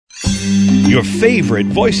Your favorite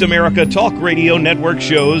Voice America Talk Radio Network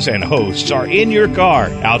shows and hosts are in your car,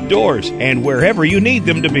 outdoors, and wherever you need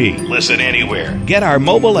them to be. Listen anywhere. Get our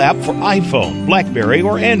mobile app for iPhone, BlackBerry,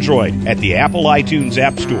 or Android at the Apple iTunes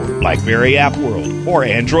App Store, BlackBerry App World, or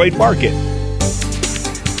Android Market.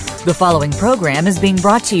 The following program is being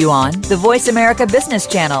brought to you on the Voice America Business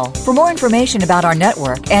Channel. For more information about our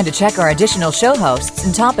network and to check our additional show hosts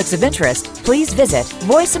and topics of interest, please visit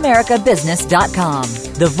voiceamericabusiness.com.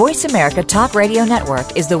 The Voice America Talk Radio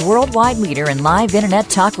Network is the worldwide leader in live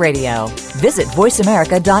Internet talk radio. Visit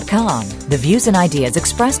voiceamerica.com. The views and ideas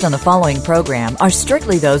expressed on the following program are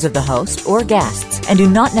strictly those of the host or guests and do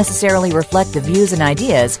not necessarily reflect the views and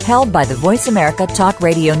ideas held by the Voice America Talk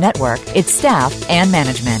Radio Network, its staff, and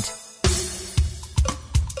management.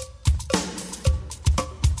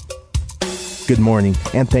 Good morning,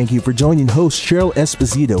 and thank you for joining host Cheryl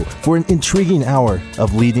Esposito for an intriguing hour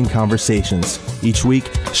of leading conversations. Each week,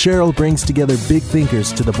 Cheryl brings together big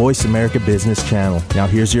thinkers to the Voice America Business Channel. Now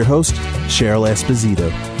here's your host, Cheryl Esposito.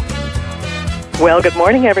 Well, good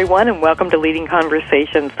morning, everyone, and welcome to Leading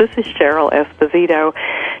Conversations. This is Cheryl Esposito.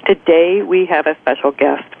 Today, we have a special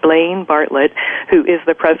guest, Blaine Bartlett, who is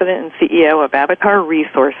the president and CEO of Avatar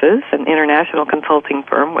Resources, an international consulting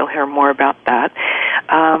firm. We'll hear more about that.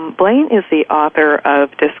 Blaine is the author of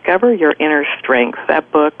Discover Your Inner Strength.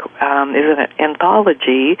 That book is an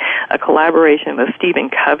anthology, a collaboration with Stephen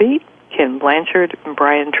Covey, Blanchard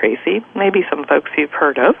Brian Tracy, maybe some folks you've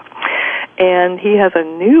heard of. And he has a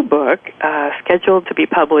new book scheduled to be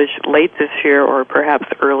published late this year or perhaps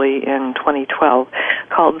early in 2012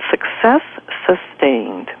 called Success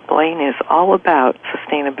Sustained. Blaine is all about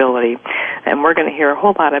sustainability, and we're going to hear a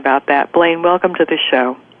whole lot about that. Blaine, welcome to the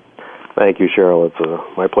show. Thank you, Cheryl. It's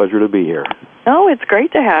my pleasure to be here. Oh, it's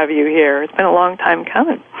great to have you here. It's been a long time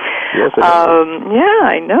coming. Yes, it is. Yeah,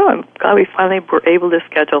 I know. I'm glad we finally were able to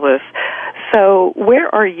schedule this. So where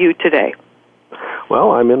are you today?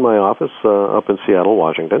 Well, I'm in my office up in Seattle,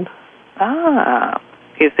 Washington. Ah,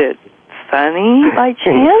 is it sunny by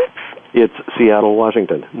chance? It's Seattle,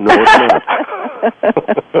 Washington. No, it's not.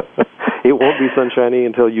 It won't be sunshiny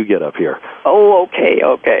until you get up here. Oh, okay.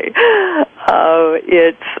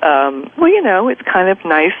 It's kind of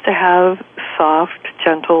nice to have soft,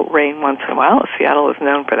 gentle rain once in a while. Seattle is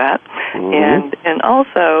known for that. Mm-hmm. And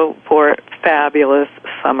also for fabulous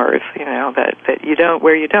summers, that you don't,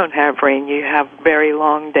 where you don't have rain, you have very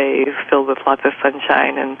long days filled with lots of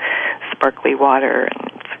sunshine and sparkly water,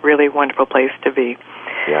 and it's a really wonderful place to be.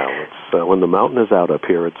 Yeah, it's, when the mountain is out up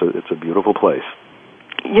here, it's a beautiful place.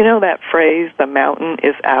 You know that phrase, the mountain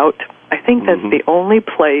is out? I think that's the only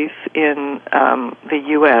place in the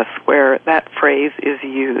U.S. where that phrase is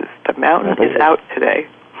used. The mountain is out today.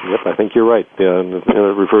 Yep, I think you're right. It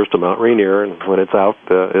refers to Mount Rainier, and when it's out,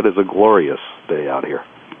 it is a glorious day out here.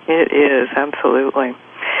 It is, absolutely.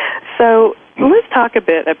 So let's talk a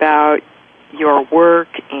bit about your work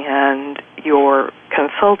and your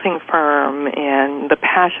consulting firm and the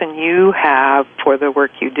passion you have for the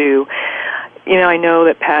work you do. I know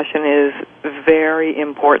that passion is very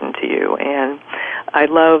important to you, and I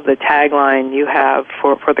love the tagline you have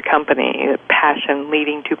for the company, passion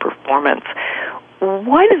leading to performance.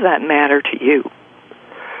 Why does that matter to you?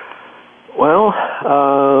 Well,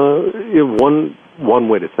 one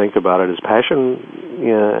way to think about it is passion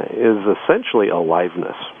is essentially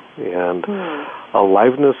aliveness. And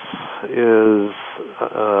aliveness is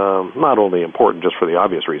not only important just for the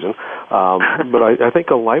obvious reason, but I think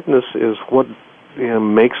aliveness is what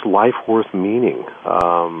makes life worth meaning.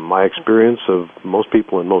 My experience of most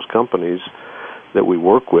people in most companies that we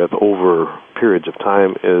work with over periods of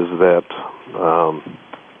time is that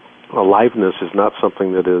aliveness is not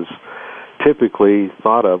something that is typically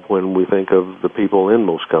thought of when we think of the people in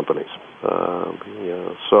most companies.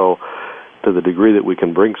 So to the degree that we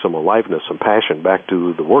can bring some aliveness, some passion back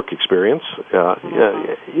to the work experience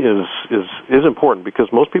is important,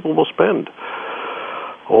 because most people will spend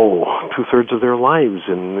 2/3 of their lives,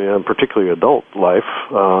 in particularly adult life,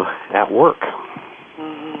 at work.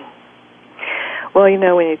 Mm-hmm.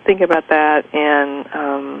 Well, when you think about that, and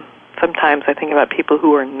sometimes I think about people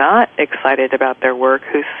who are not excited about their work,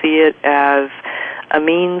 who see it as a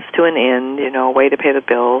means to an end, a way to pay the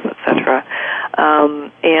bills, etc.,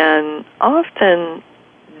 and often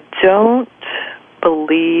don't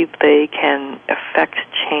believe they can affect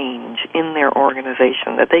change in their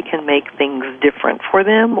organization, that they can make things different for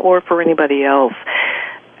them or for anybody else.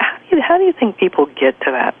 How do you think people get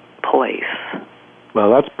to that place?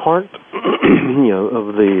 Well, that's part,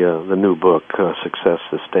 of the new book, Success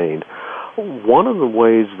Sustained. One of the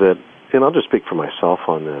ways that, and I'll just speak for myself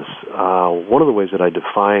on this, one of the ways that I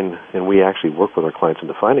define, and we actually work with our clients in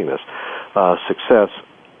defining this, success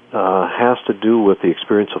has to do with the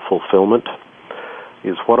experience of fulfillment.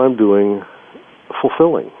 Is what I'm doing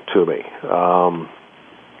fulfilling to me?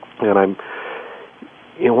 And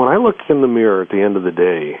when I look in the mirror at the end of the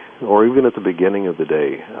day, or even at the beginning of the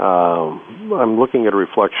day, I'm looking at a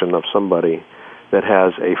reflection of somebody that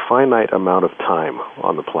has a finite amount of time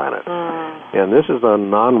on the planet. And this is a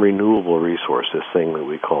non-renewable resource, this thing that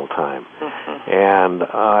we call time. And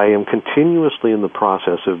I am continuously in the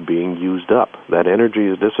process of being used up. That energy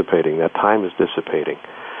is dissipating. That time is dissipating.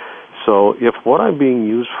 So if what I'm being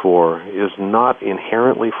used for is not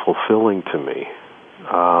inherently fulfilling to me,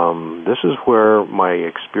 this is where my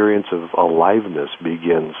experience of aliveness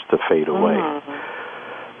begins to fade away.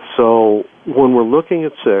 So when we're looking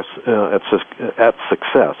at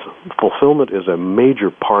success, fulfillment is a major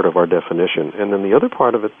part of our definition, and then the other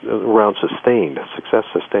part of it around success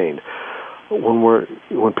sustained.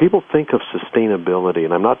 When people think of sustainability,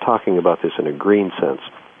 and I'm not talking about this in a green sense,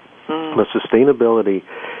 but sustainability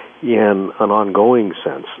in an ongoing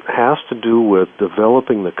sense has to do with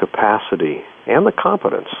developing the capacity and the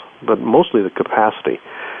competence, but mostly the capacity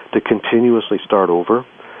to continuously start over.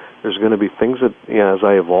 There's going to be things that, as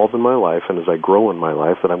I evolve in my life and as I grow in my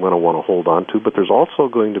life, that I'm going to want to hold on to, but there's also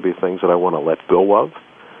going to be things that I want to let go of,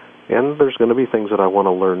 and there's going to be things that I want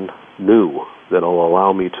to learn new that will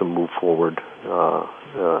allow me to move forward on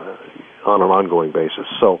an ongoing basis.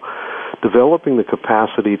 So developing the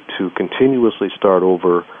capacity to continuously start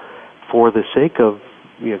over for the sake of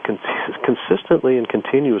consistently and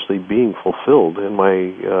continuously being fulfilled in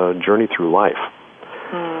my journey through life.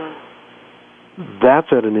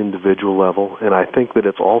 That's at an individual level, and I think that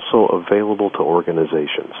it's also available to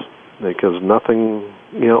organizations, because nothing,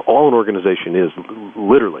 all an organization is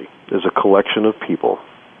a collection of people.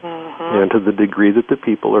 And to the degree that the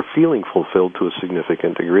people are feeling fulfilled to a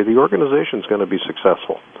significant degree, the organization is going to be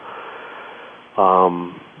successful.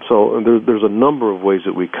 So there's a number of ways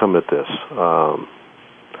that we come at this.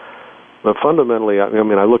 But fundamentally,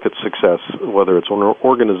 I look at success, whether it's an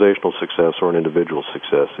organizational success or an individual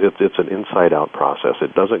success, it's an inside-out process.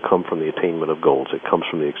 It doesn't come from the attainment of goals. It comes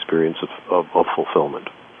from the experience of fulfillment.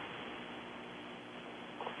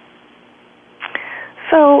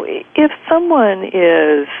 So if someone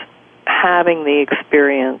is having the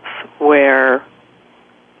experience where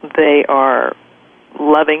they are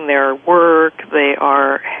loving their work, they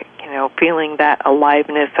are, feeling that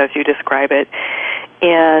aliveness as you describe it,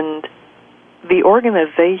 and the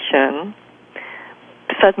organization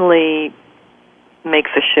suddenly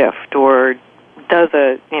makes a shift or does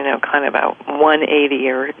a, kind of a 180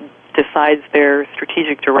 or decides their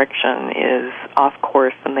strategic direction is off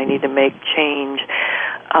course and they need to make change,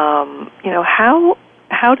 how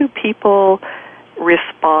do people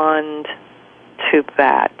respond to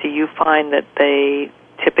that? Do you find that they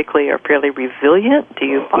typically are fairly resilient? Do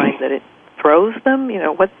you find that it throws them?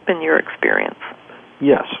 What's been your experience?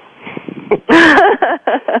 Yes.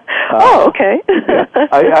 Oh, okay. Yeah.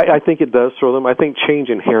 I think it does throw them. I think change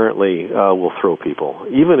inherently will throw people.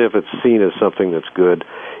 Even if it's seen as something that's good,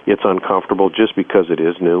 it's uncomfortable just because it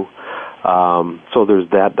is new. So there's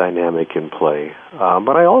that dynamic in play.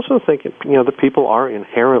 But I also think, the people are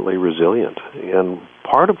inherently resilient. And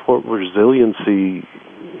part of what resiliency,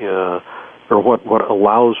 or what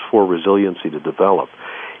allows for resiliency to develop,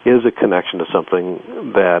 is a connection to something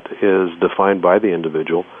that is defined by the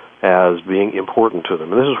individual as being important to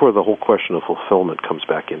them. And this is where the whole question of fulfillment comes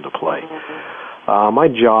back into play. My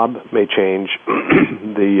job may change.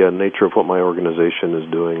 The nature of what my organization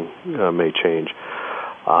is doing may change.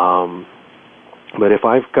 But if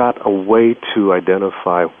I've got a way to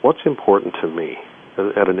identify what's important to me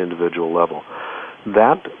at an individual level,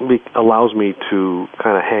 that allows me to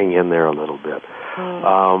kind of hang in there a little bit.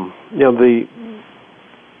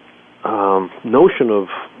 The notion of,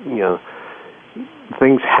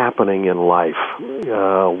 things happening in life,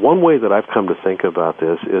 one way that I've come to think about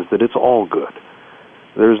this is that it's all good.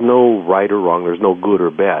 There's no right or wrong. There's no good or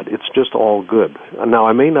bad. It's just all good. Now,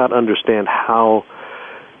 I may not understand how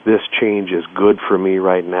this change is good for me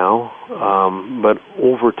right now, but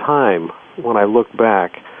over time, when I look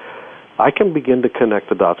back, I can begin to connect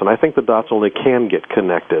the dots, and I think the dots only can get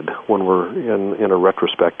connected when we're in a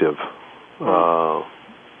retrospective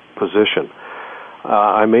position.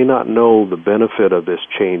 I may not know the benefit of this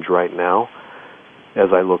change right now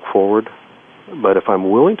as I look forward, but if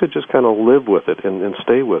I'm willing to just kind of live with it and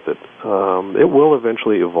stay with it, it will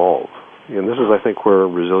eventually evolve. And this is, I think, where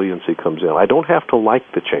resiliency comes in. I don't have to like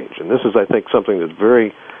the change, and this is, I think, something that's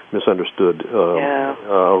very misunderstood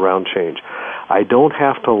around change. I don't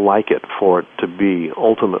have to like it for it to be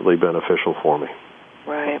ultimately beneficial for me.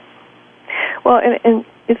 Right. Well, and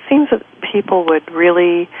it seems that people would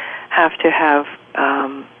really have to have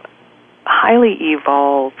highly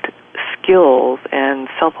evolved skills and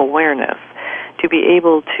self-awareness to be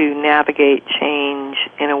able to navigate change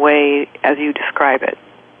in a way as you describe it.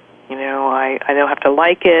 You know, I don't have to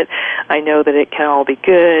like it. I know that it can all be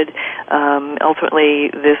good. Ultimately,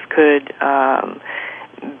 this could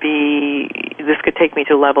take me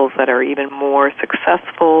to levels that are even more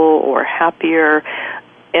successful or happier.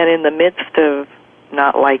 And in the midst of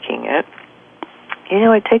not liking it, you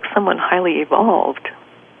know, it takes someone highly evolved.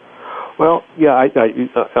 Well, yeah,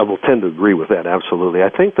 I will tend to agree with that, absolutely. I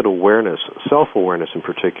think that awareness, self-awareness in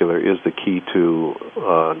particular, is the key to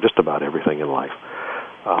just about everything in life.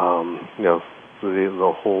 You know,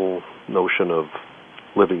 the whole notion of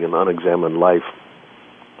living an unexamined life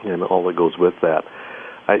and all that goes with that.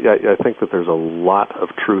 I think that there's a lot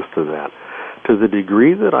of truth to that. To the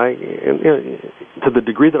degree that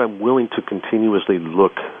I'm willing to continuously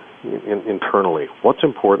look internally, what's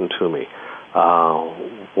important to me?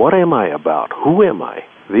 What am I about? Who am I?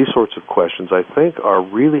 These sorts of questions, I think, are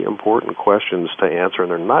really important questions to answer,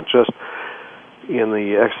 and they're not just in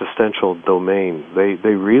the existential domain.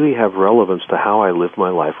 They really have relevance to how I live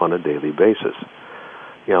my life on a daily basis.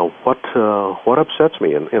 You know, what upsets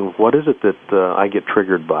me, and what is it that I get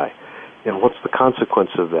triggered by, and what's the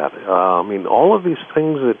consequence of that? I mean, all of these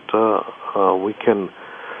things that we can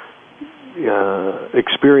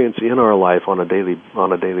experience in our life on a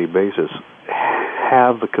daily basis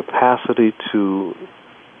have the capacity to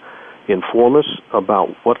inform us about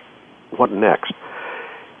what next.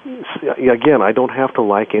 Again, I don't have to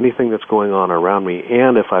like anything that's going on around me,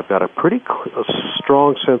 and if I've got a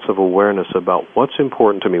strong sense of awareness about what's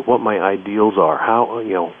important to me, what my ideals are, how,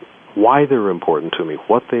 you know, why they're important to me,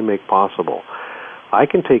 what they make possible, I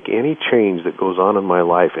can take any change that goes on in my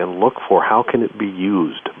life and look for how can it be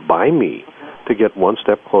used by me to get one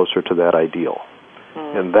step closer to that ideal.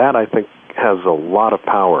 And that, I think, has a lot of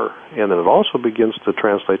power, and then it also begins to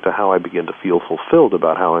translate to how I begin to feel fulfilled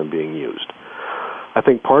about how I'm being used. I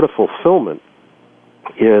think part of fulfillment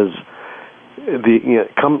is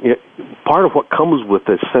part of what comes with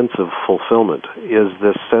this sense of fulfillment is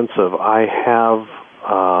this sense of I have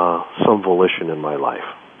some volition in my life,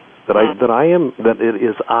 that it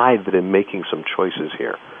is I that am making some choices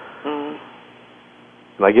here.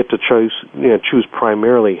 And I get to choose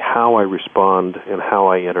primarily how I respond and how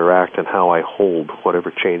I interact and how I hold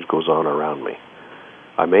whatever change goes on around me.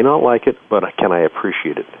 I may not like it, but can I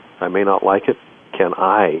appreciate it? I may not like it. Can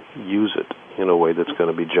I use it in a way that's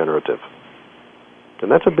going to be generative?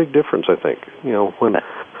 And that's a big difference, I think. You know, when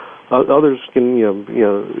others can,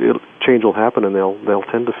 change will happen, and they'll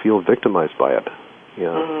tend to feel victimized by it. You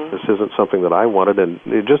know, this isn't something that I wanted, and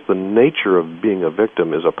just the nature of being a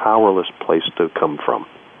victim is a powerless place to come from.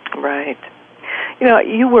 Right. You know,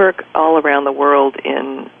 you work all around the world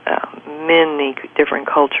in many different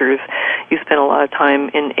cultures. You spend a lot of time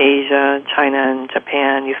in Asia, China, and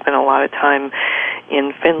Japan. You spend a lot of time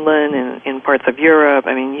in Finland and in parts of Europe.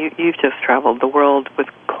 I mean, you've just traveled the world with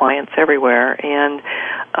clients everywhere, and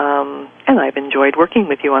I've enjoyed working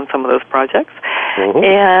with you on some of those projects.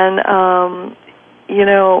 And you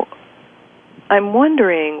know, I'm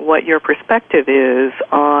wondering what your perspective is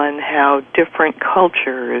on how different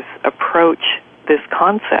cultures approach this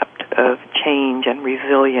concept of change and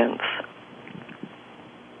resilience.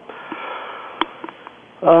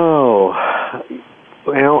 Oh,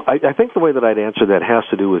 well, I think the way that I'd answer that has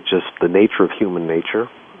to do with just the nature of human nature.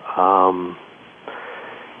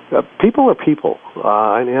 People are people,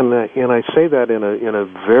 and I say that in a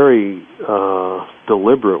very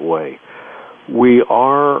deliberate way. We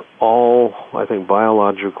are all, I think,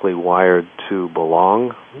 biologically wired to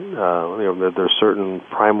belong. There's certain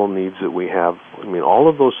primal needs that we have. I mean, all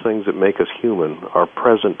of those things that make us human are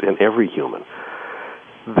present in every human.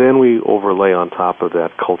 Then we overlay on top of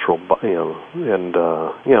that cultural,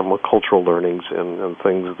 cultural learnings and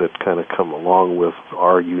things that kind of come along with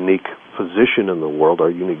our unique position in the world,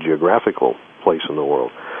 our unique geographical place in the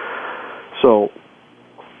world. So,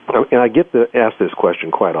 and I get asked this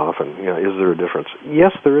question quite often, is there a difference?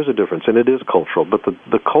 Yes, there is a difference, and it is cultural, but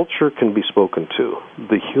the culture can be spoken to.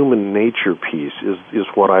 The human nature piece is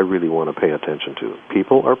what I really want to pay attention to.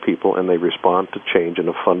 People are people, and they respond to change in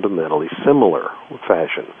a fundamentally similar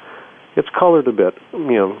fashion. It's colored a bit,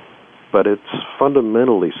 but it's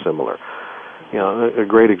fundamentally similar. A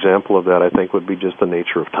great example of that, I think, would be just the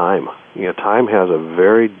nature of time. Time has a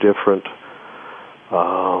very different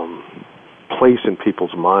place in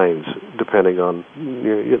people's minds depending on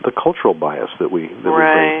the cultural bias that we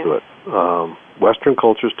bring to it. Western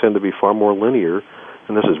cultures tend to be far more linear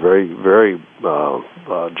and this is very, very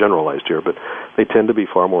generalized here, but they tend to be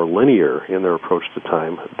far more linear in their approach to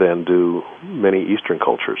time than do many Eastern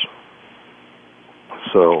cultures.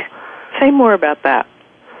 So, say more about that.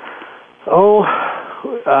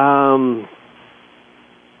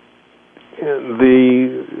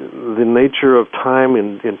 The nature of time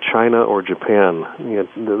in China or Japan,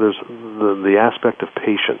 there's the aspect of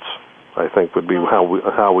patience, I think, would be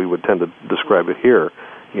how we would tend to describe it here,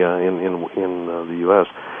 in the U.S.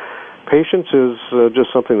 Patience is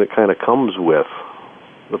just something that kind of comes with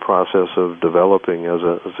the process of developing as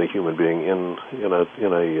a human being in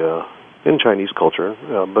Chinese culture,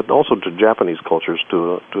 but also to Japanese cultures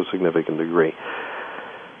to a significant degree.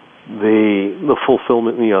 The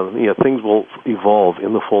fulfillment, things will evolve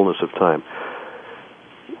in the fullness of time.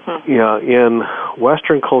 In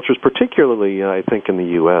Western cultures, particularly, I think in the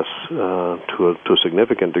U.S., to a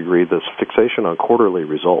significant degree, this fixation on quarterly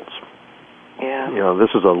results. Yeah. This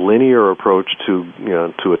is a linear approach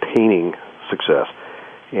to attaining success,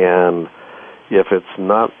 and if it's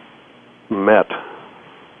not met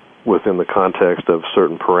within the context of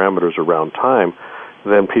certain parameters around time,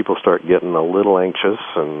 then people start getting a little anxious,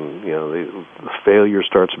 and the failure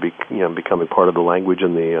starts becoming part of the language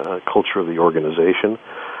and the culture of the organization.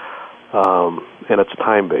 And it's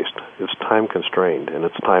time-based, it's time-constrained, and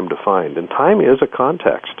it's time-defined. And time is a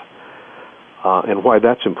context. And why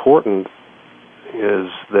that's important is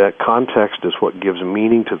that context is what gives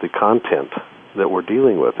meaning to the content that we're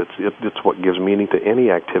dealing with. It's what gives meaning to any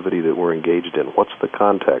activity that we're engaged in. What's the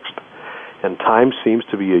context? And time seems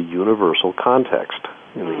to be a universal context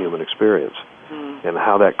in the human experience. And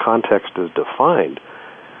how that context is defined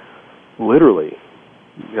literally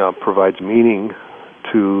provides meaning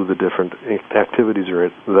to the different activities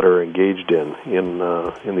that are engaged in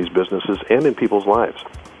these businesses and in people's lives.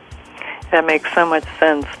 That makes so much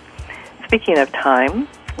sense. Speaking of time,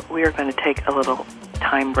 we are going to take a little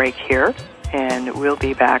time break here, and we'll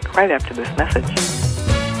be back right after this message.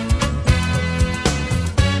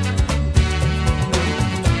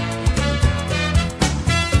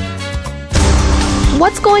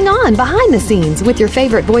 What's going on behind the scenes with your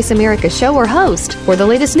favorite Voice America show or host? For the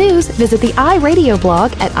latest news, visit the iRadio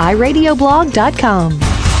blog at iradioblog.com.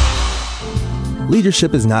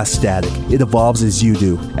 Leadership is not static. It evolves as you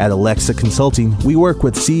do. At Alexa Consulting, we work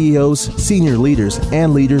with CEOs, senior leaders,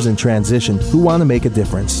 and leaders in transition who want to make a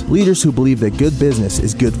difference. Leaders who believe that good business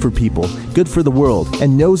is good for people, good for the world,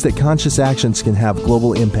 and knows that conscious actions can have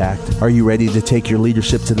global impact. Are you ready to take your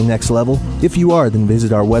leadership to the next level? If you are, then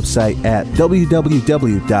visit our website at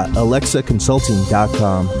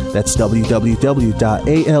www.alexaconsulting.com. That's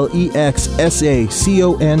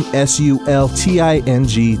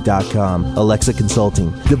www.alexaconsulting.com. Alexa Consulting,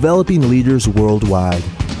 developing leaders worldwide.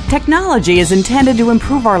 Technology is intended to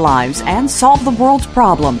improve our lives and solve the world's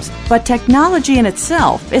problems. But technology in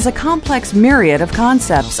itself is a complex myriad of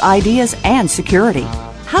concepts, ideas, and security.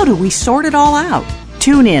 How do we sort it all out?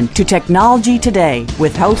 Tune in to Technology Today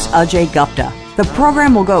with host Ajay Gupta. The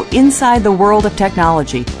program will go inside the world of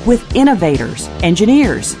technology with innovators,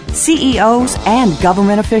 engineers, CEOs, and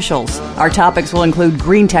government officials. Our topics will include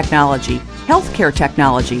green technology, healthcare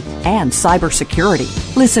technology, and cybersecurity.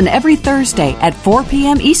 Listen every Thursday at 4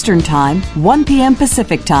 p.m. Eastern Time, 1 p.m.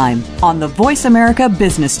 Pacific Time on the Voice America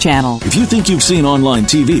Business Channel. If you think you've seen online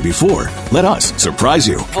TV before, let us surprise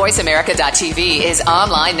you. VoiceAmerica.tv is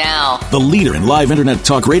online now. The leader in live Internet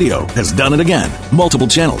talk radio has done it again. Multiple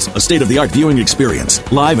channels, a state-of-the-art viewing experience,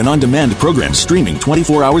 live and on-demand programs streaming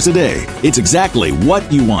 24 hours a day. It's exactly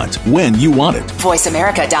what you want, when you want it.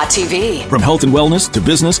 VoiceAmerica.tv. From health and wellness to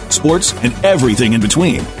business, sports, and everything in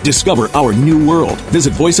between. Discover our new world.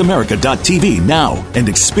 Visit VoiceAmerica.tv now and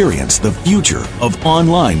experience the future of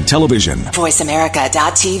online television.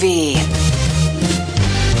 VoiceAmerica.tv.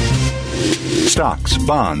 Stocks,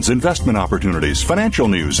 bonds, investment opportunities, financial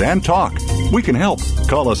news, and talk. We can help.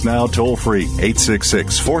 Call us now toll free,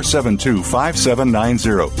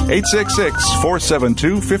 866-472-5790.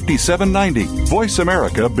 866-472-5790. Voice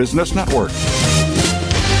America Business Network.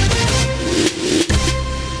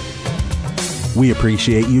 We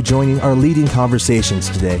appreciate you joining our leading conversations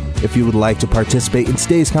today. If you would like to participate in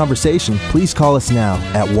today's conversation, please call us now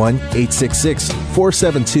at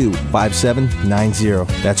 1-866-472-5790.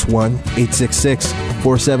 That's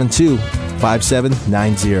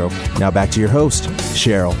 1-866-472-5790. Now back to your host,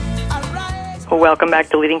 Cheryl. Welcome back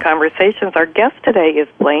to Leading Conversations. Our guest today is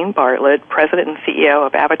Blaine Bartlett, President and CEO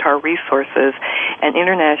of Avatar Resources, an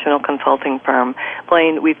international consulting firm.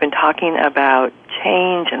 Blaine, we've been talking about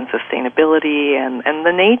change and sustainability and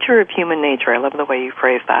the nature of human nature. I love the way you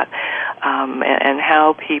phrase that, and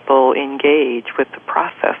how people engage with the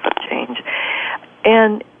process of change.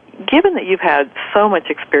 And given that you've had so much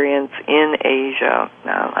experience in Asia,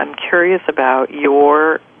 I'm curious about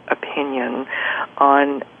your opinion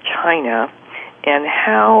on China and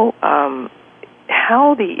how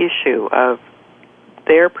the issue of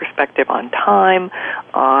their perspective on time,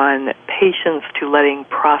 on patience to letting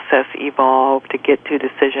process evolve to get to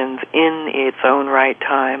decisions in its own right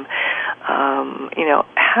time,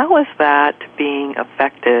 how is that being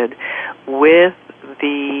affected with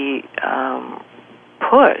the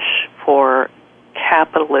push for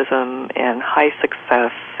capitalism and high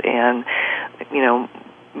success and,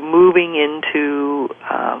 moving into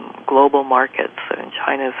global markets? And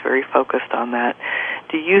China is very focused on that.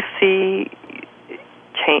 Do you see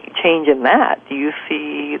change in that? Do you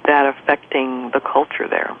see that affecting the culture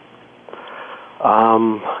there?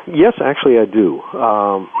 Yes, actually I do.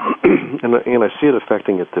 And I see it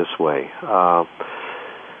affecting it this way.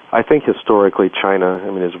 I think historically China,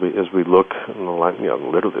 as we look in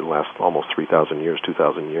literally the last almost 3,000 years,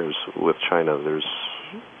 2,000 years with China,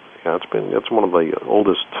 it's one of the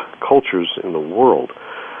oldest cultures in the world.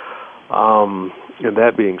 And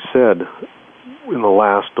that being said, in the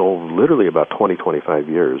last, literally about 20, 25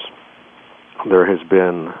 years, there has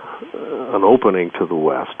been an opening to the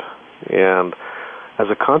West. And as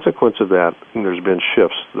a consequence of that, there's been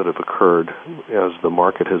shifts that have occurred as the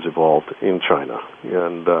market has evolved in China.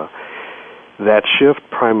 And that shift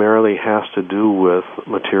primarily has to do with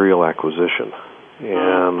material acquisition.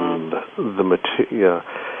 And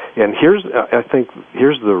and I think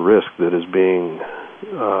here's the risk that is being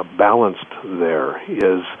balanced there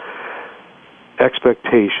is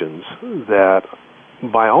expectations that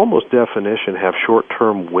by almost definition have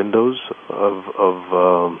short-term windows of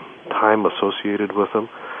time associated with them.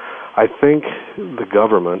 I think the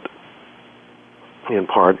government, in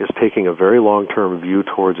part, is taking a very long-term view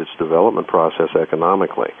towards its development process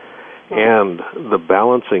economically. And the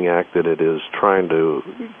balancing act that it is trying to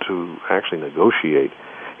actually negotiate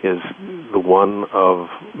is the one of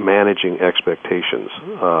managing expectations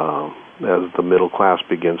as the middle class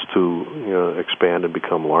begins to expand and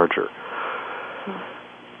become larger.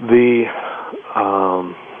 The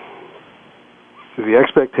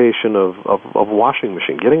expectation of washing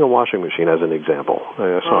machine, getting a washing machine as an example.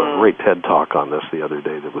 I saw a great TED Talk on this the other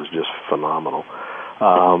day that was just phenomenal.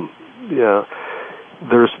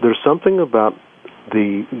 There's something about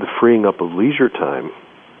the freeing up of leisure time,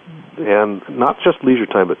 and not just leisure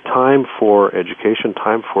time, but time for education,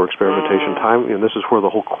 time for experimentation, time, and this is where the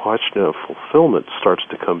whole question of fulfillment starts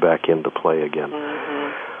to come back into play again.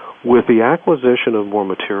 With the acquisition of more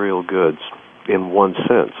material goods, in one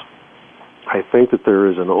sense, I think that there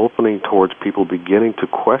is an opening towards people beginning to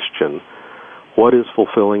question what is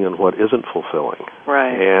fulfilling and what isn't fulfilling.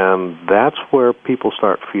 Right. And that's where people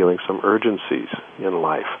start feeling some urgencies in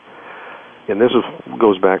life. And this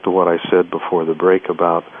goes back to what I said before the break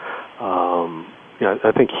about,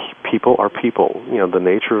 I think people are people. The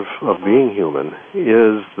nature of being human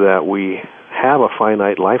is that we have a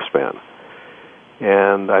finite lifespan.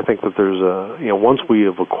 And I think that there's once we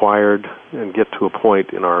have acquired and get to a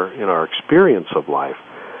point in our experience of life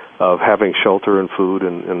of having shelter and food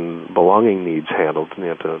and belonging needs handled,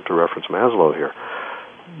 to reference Maslow here,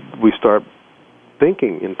 we start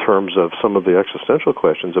thinking in terms of some of the existential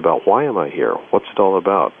questions about why am I here? What's it all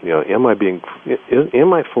about? Am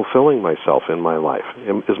I fulfilling myself in my life?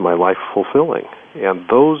 Is my life fulfilling? And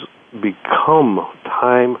those become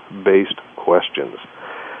time-based questions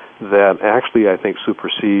that actually, I think,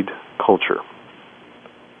 supersede culture.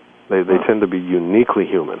 They tend to be uniquely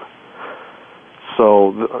human.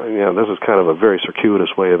 So, this is kind of a very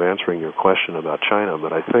circuitous way of answering your question about China,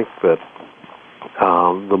 but I think that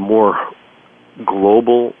the more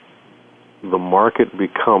global the market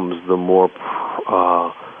becomes, the more,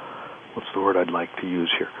 what's the word I'd like to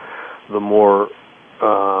use here? The more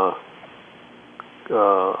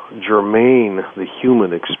germane the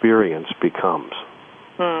human experience becomes.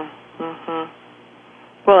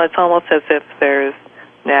 Well, it's almost as if there's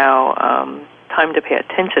now time to pay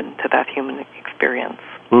attention to that human experience.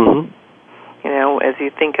 As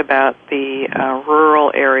you think about the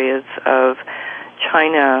rural areas of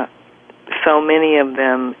China, so many of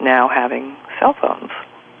them now having cell phones.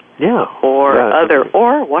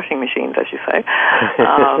 Or washing machines, as you say.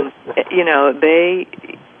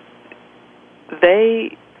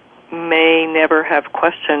 They may never have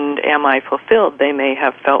questioned, am I fulfilled? They may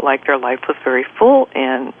have felt like their life was very full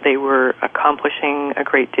and they were accomplishing a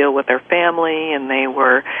great deal with their family and they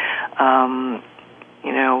were,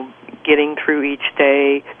 getting through each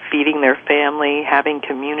day, feeding their family, having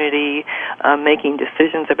community, making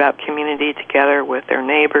decisions about community together with their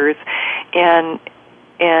neighbors. And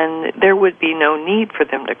and there would be no need for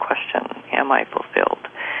them to question, am I fulfilled?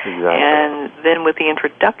 Exactly. And then with the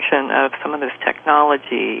introduction of some of this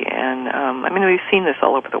technology, and we've seen this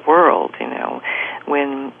all over the world,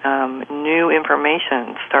 when new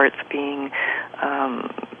information starts being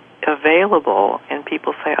available, and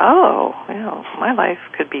people say, oh, my life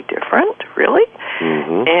could be different, really?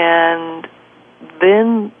 Mm-hmm. And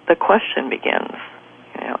then the question begins,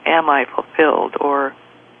 am I fulfilled? Or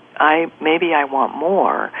maybe I want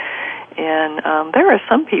more. And there are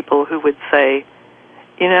some people who would say,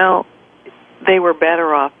 they were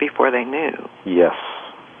better off before they knew. Yes.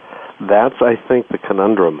 That's, I think, the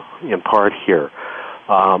conundrum in part here.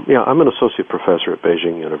 I'm an associate professor at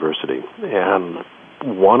Beijing University, and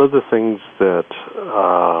one of the things that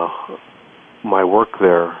my work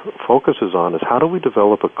there focuses on is how do we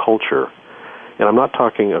develop a culture, and I'm not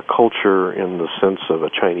talking a culture in the sense of a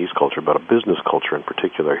Chinese culture, but a business culture in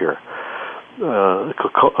particular here,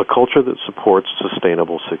 a culture that supports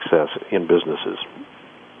sustainable success in businesses.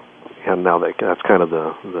 And now that's kind of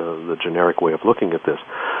the generic way of looking at this.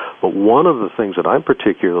 But one of the things that I'm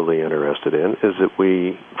particularly interested in is that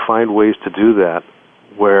we find ways to do that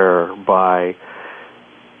whereby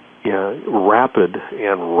rapid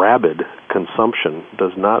and rabid consumption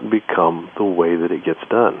does not become the way that it gets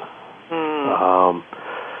done.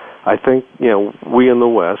 I think, we in the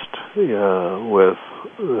West, with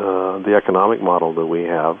the economic model that we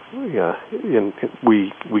have,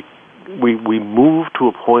 we moved to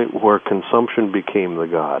a point where consumption became the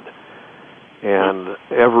god. And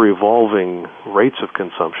ever-evolving rates of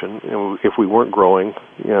consumption, if we weren't growing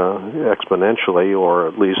exponentially, or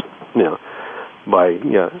at least by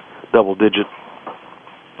double-digit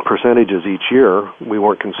percentages each year, we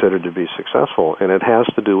weren't considered to be successful. And it has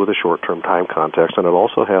to do with a short-term time context, and it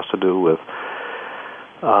also has to do with,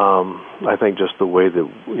 I think, just the way that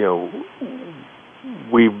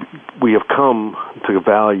we have come to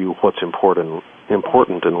value what's important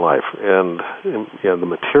in life, and the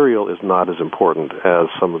material is not as important as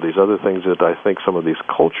some of these other things that I think some of these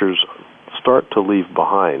cultures start to leave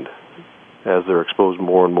behind as they're exposed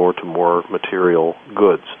more and more to more material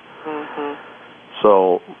goods. Mm-hmm.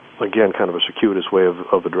 So, again, kind of a circuitous way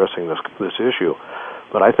of addressing this issue.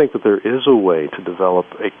 But I think that there is a way to develop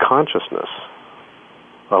a consciousness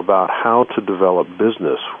about how to develop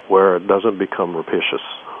business where it doesn't become rapacious,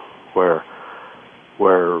 where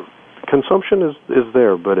consumption is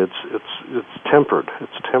there, but it's tempered.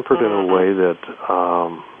 It's tempered in a way that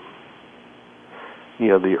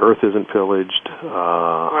the earth isn't pillaged.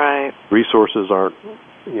 Right. Resources aren't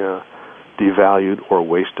devalued or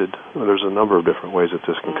wasted. There's a number of different ways that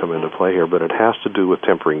this can come into play here, but it has to do with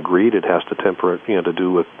tempering greed. It has to temper it, to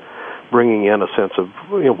do with bringing in a sense of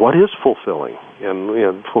what is fulfilling,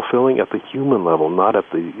 and fulfilling at the human level, not at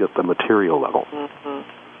the material level. Mm-hmm.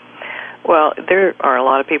 Well, there are a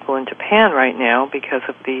lot of people in Japan right now because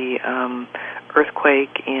of the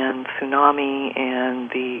earthquake and tsunami and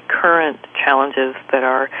the current challenges that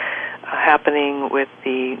are happening with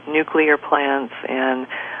the nuclear plants, and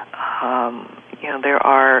there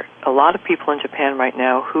are a lot of people in Japan right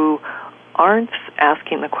now who aren't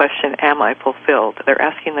asking the question, am I fulfilled? They're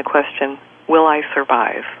asking the question, will I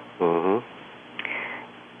survive? Mm-hmm.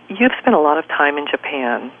 You've spent a lot of time in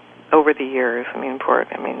Japan over the years,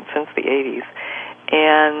 since the 80s,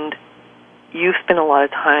 and you've spent a lot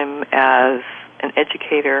of time as an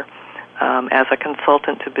educator, as a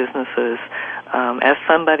consultant to businesses, as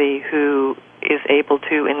somebody who is able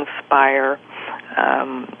to inspire.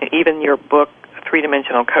 Even your book,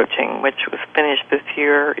 Three-Dimensional Coaching, which was finished this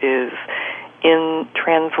year, is in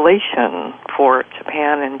translation for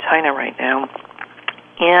Japan and China right now.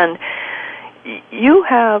 And you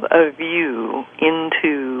have a view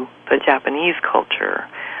into the Japanese culture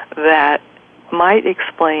that might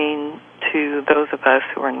explain to those of us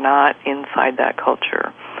who are not inside that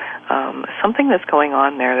culture something that's going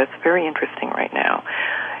on there that's very interesting right now.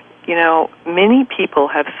 Many people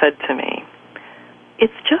have said to me,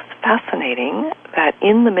 it's just fascinating that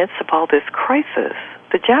in the midst of all this crisis,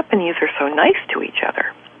 the Japanese are so nice to each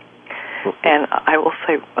other. And I will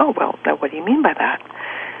say, oh, well, now what do you mean by that?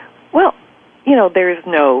 Well, there's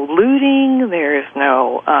no looting, there's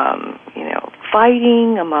no,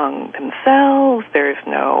 fighting among themselves, there's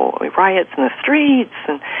no riots in the streets,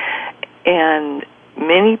 and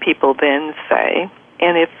many people then say,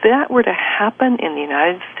 and if that were to happen in the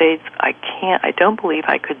United States, I don't believe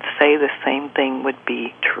I could say the same thing would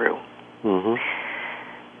be true. Mm-hmm.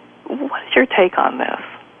 What is your take on this?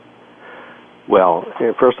 Well,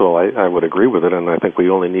 first of all, I would agree with it, and I think we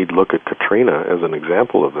only need to look at Katrina as an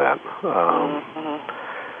example of that.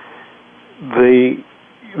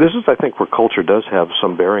 this is, I think, where culture does have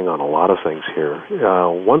some bearing on a lot of things here.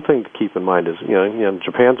 One thing to keep in mind is,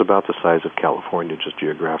 Japan's about the size of California just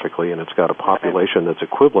geographically, and it's got a population that's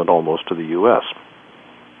equivalent almost to the U.S.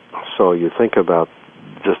 So you think about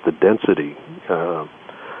just the density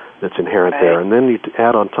that's inherent there, and then you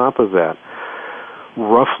add on top of that,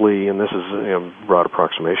 roughly, and this is a broad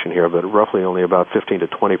approximation here, but roughly only about 15 to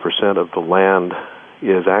 20% of the land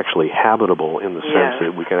is actually habitable in the sense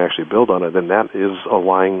that we can actually build on it, and that is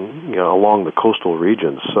along the coastal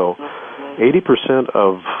regions. So 80%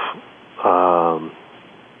 of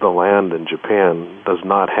the land in Japan does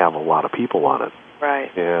not have a lot of people on it. Right.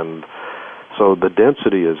 And so the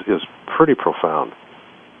density is pretty profound.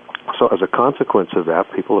 So as a consequence of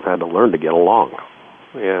that, people have had to learn to get along.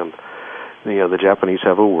 And the Japanese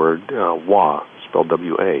have a word, wa, spelled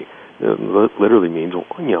W-A. It literally means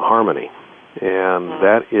harmony. And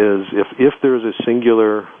that is, if there is a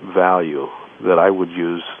singular value that I would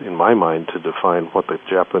use in my mind to define what the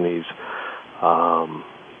Japanese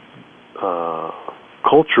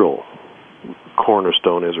cultural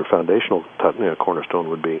cornerstone is, or foundational cornerstone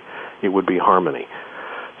would be, it would be harmony.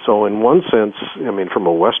 So in one sense, from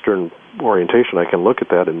a Western orientation, I can look at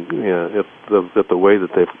that and at the way that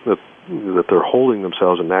they're holding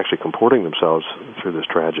themselves and actually comporting themselves through this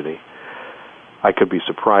tragedy, I could be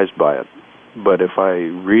surprised by it. But if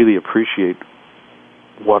I really appreciate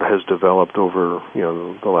what has developed over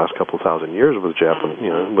the last couple of thousand years with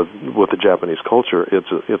with the Japanese culture, it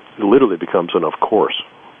literally becomes an of course.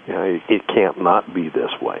 It can't not be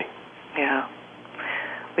this way. Yeah,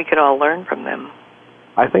 we could all learn from them.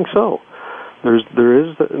 I think so. There's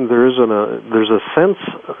a sense,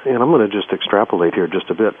 and I'm going to just extrapolate here just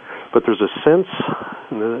a bit, but there's a sense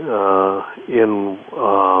in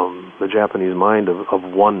the Japanese mind of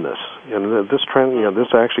oneness, and this trend,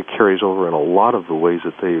 this actually carries over in a lot of the ways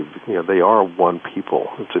that they are one people.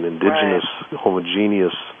 It's an indigenous,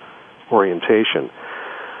 homogeneous orientation.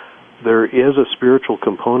 There is a spiritual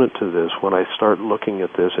component to this when I start looking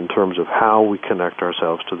at this in terms of how we connect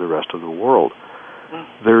ourselves to the rest of the world.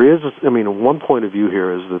 There is, one point of view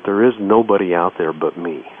here is that there is nobody out there but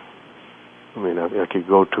me. I could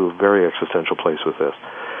go to a very existential place with this.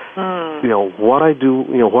 What I do,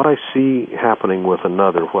 what I see happening with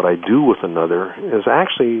another, what I do with another is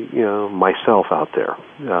actually, myself out there.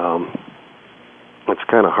 It's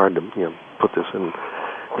kind of hard to, put this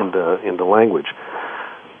into language.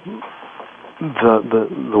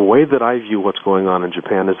 The way that I view what's going on in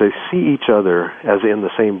Japan is they see each other as in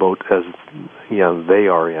the same boat as they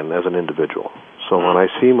are in as an individual. So when I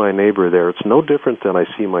see my neighbor there, it's no different than I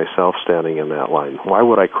see myself standing in that line. Why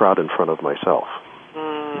would I crowd in front of myself?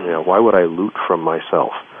 Why would I loot from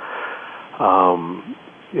myself?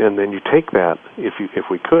 And then you take that, if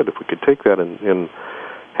we could take that and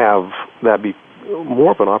have that be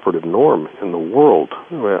more of an operative norm in the world.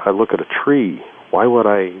 I look at a tree. Why would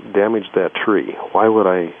I damage that tree? Why would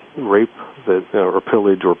I rape or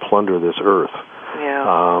pillage or plunder this earth?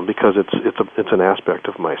 Because it's an aspect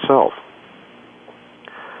of myself.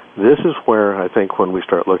 This is where I think when we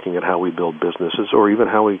start looking at how we build businesses or even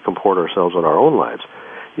how we comport ourselves in our own lives,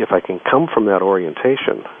 if I can come from that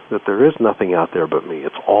orientation that there is nothing out there but me,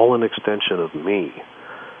 it's all an extension of me,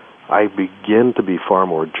 I begin to be far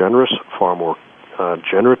more generous, far more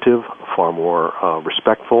generative, far more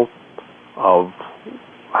respectful of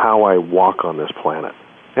how I walk on this planet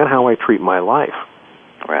and how I treat my life.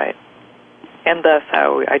 Right. And thus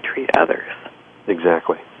how I treat others.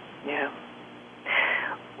 Exactly. Yeah.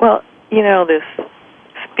 Well, this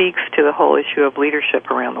speaks to the whole issue of leadership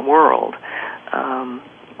around the world.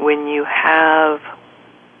 When you have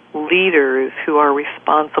leaders who are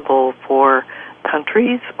responsible for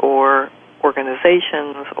countries or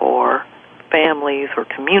organizations or families or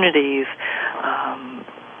communities,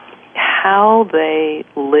 how they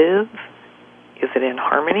live, is it in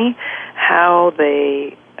harmony? How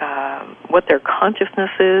they, what their consciousness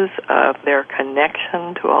is of their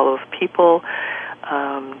connection to all those people,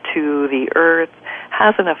 to the earth,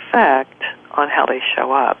 has an effect on how they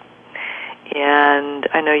show up. And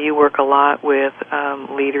I know you work a lot with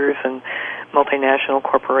leaders and multinational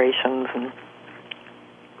corporations. And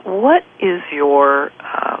what is your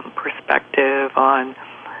perspective on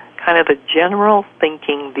kind of the general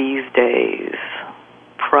thinking these days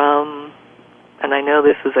from, and I know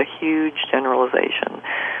this is a huge generalization,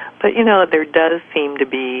 but there does seem to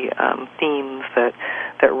be themes that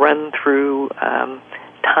run through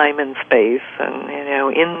time and space, and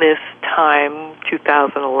in this time,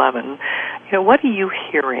 2011, what are you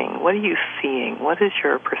hearing? What are you seeing? What is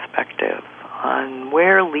your perspective on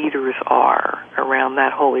where leaders are around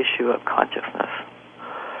that whole issue of consciousness?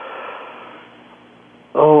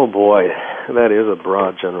 boy, that is a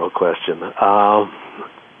broad general question.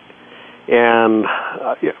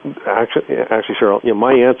 Actually, Cheryl,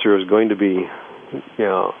 my answer is going to be,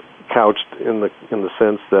 couched in the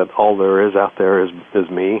sense that all there is out there is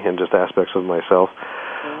me and just aspects of myself.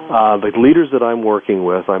 The leaders that I'm working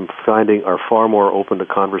with, I'm finding, are far more open to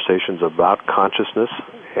conversations about consciousness,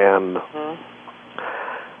 and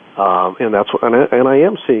that's and I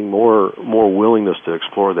am seeing more willingness to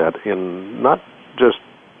explore that in not just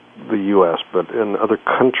the U.S. but in other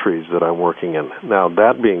countries that I'm working in. Now,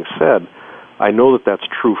 that being said, I know that that's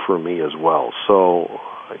true for me as well. So,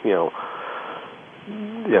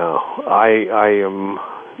 I am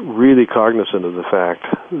really cognizant of the fact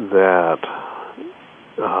that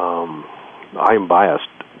I'm biased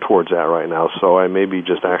towards that right now, so I may be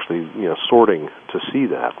just actually, sorting to see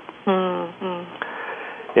that. Mm-hmm.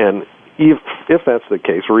 And if that's the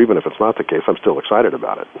case, or even if it's not the case, I'm still excited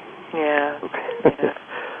about it. Yeah.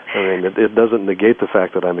 I mean, it doesn't negate the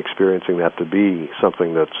fact that I'm experiencing that to be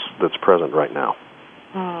something that's present right now.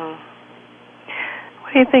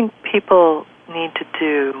 What do you think people need to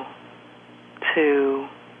do to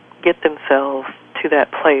get themselves to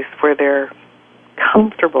that place where they're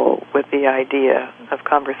comfortable with the idea of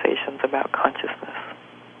conversations about consciousness?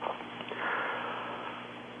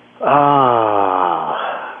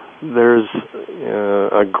 There's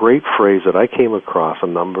a great phrase that I came across a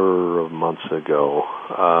number of months ago.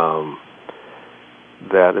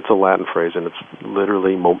 That it's a Latin phrase, and it's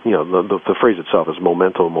literally, the phrase itself is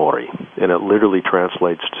memento mori, and it literally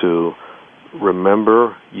translates to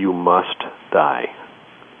remember you must die.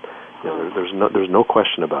 There's no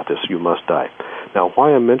question about this. You must die. Now,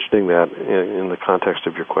 why I'm mentioning that in the context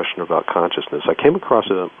of your question about consciousness, I came across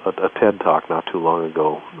a TED Talk not too long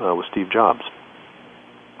ago with Steve Jobs.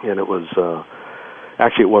 And it was,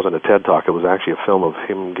 actually it wasn't a TED Talk, it was actually a film of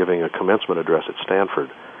him giving a commencement address at Stanford.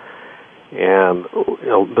 And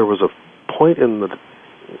there was a point in the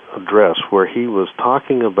address where he was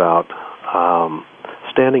talking about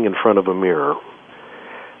standing in front of a mirror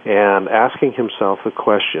and asking himself the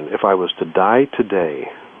question, if I was to die today,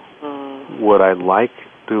 would I like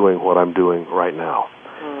doing what I'm doing right now?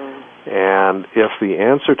 And if the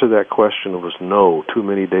answer to that question was no, too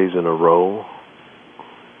many days in a row,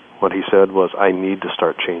 what he said was, I need to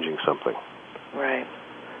start changing something. Right.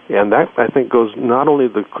 And that, I think, goes not only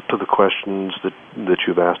to the questions that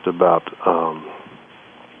you've asked about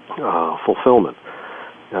fulfillment.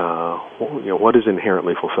 What is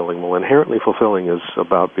inherently fulfilling? Well, inherently fulfilling is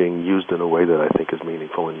about being used in a way that I think is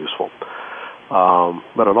meaningful and useful.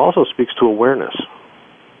 But it also speaks to awareness.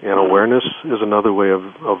 And awareness is another way of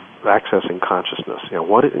accessing consciousness.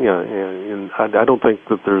 I don't think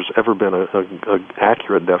that there's ever been an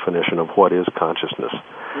accurate definition of what is consciousness.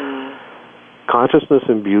 Consciousness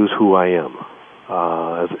imbues who I am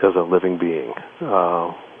as a living being.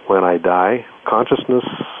 When I die, consciousness,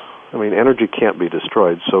 energy can't be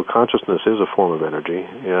destroyed, so consciousness is a form of energy,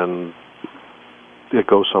 and it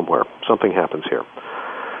goes somewhere. Something happens here.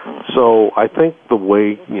 So I think the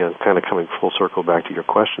way, kind of coming full circle back to your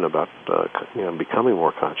question about, becoming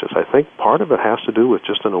more conscious, I think part of it has to do with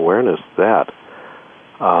just an awareness that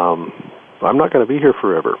I'm not going to be here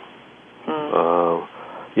forever.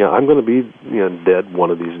 I'm going to be dead one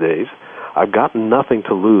of these days. I've got nothing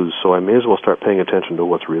to lose, so I may as well start paying attention to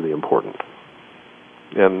what's really important.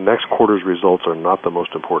 And next quarter's results are not the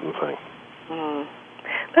most important thing.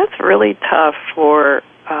 That's really tough for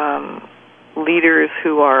leaders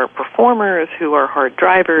who are performers, who are hard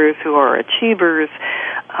drivers, who are achievers,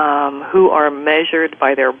 who are measured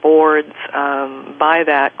by their boards, by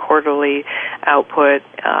that quarterly output.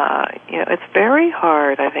 It's very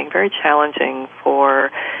hard, I think, very challenging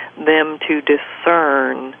for them to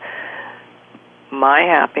discern my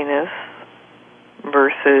happiness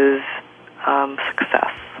versus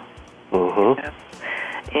success.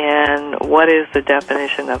 And what is the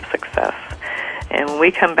definition of success? And when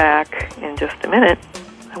we come back in just a minute,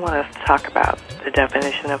 I want us to talk about the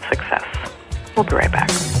definition of success. We'll be right back.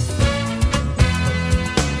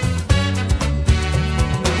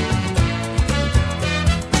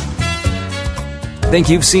 Think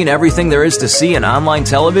you've seen everything there is to see in online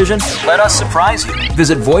television? Let us surprise you.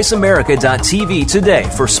 Visit VoiceAmerica.tv today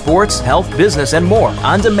for sports, health, business, and more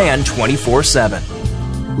on demand 24/7.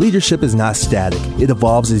 Leadership is not static. It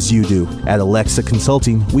evolves as you do. At Alexa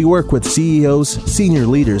Consulting, we work with CEOs, senior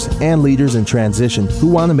leaders, and leaders in transition who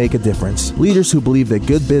want to make a difference. Leaders who believe that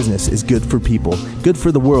good business is good for people, good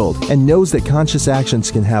for the world, and knows that conscious actions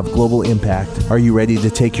can have global impact. Are you ready to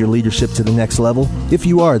take your leadership to the next level? If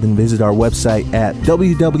you are, then visit our website at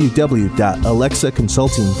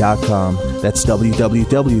www.alexaconsulting.com. That's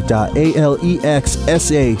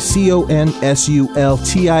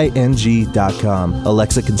www.alexaconsulting.com.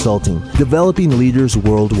 Alexa Consulting, developing leaders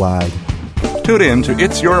worldwide. Tune in to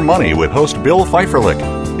It's Your Money with host Bill Pfeifferlich.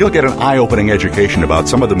 You'll get an eye-opening education about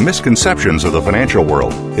some of the misconceptions of the financial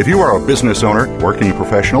world. If you are a business owner, working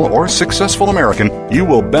professional, or successful American, you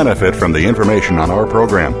will benefit from the information on our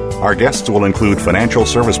program. Our guests will include financial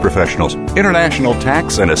service professionals, international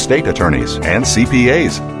tax and estate attorneys, and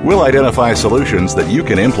CPAs. We'll identify solutions that you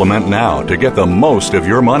can implement now to get the most of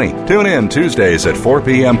your money. Tune in Tuesdays at 4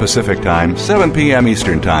 p.m. Pacific Time, 7 p.m.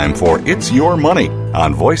 Eastern Time for It's Your Money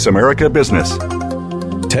on Voice America Business.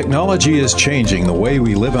 Technology is changing the way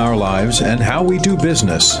we live our lives and how we do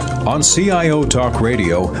business. On CIO Talk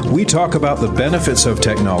Radio, we talk about the benefits of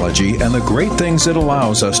technology and the great things it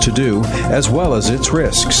allows us to do, as well as its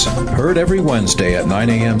risks. Heard every Wednesday at 9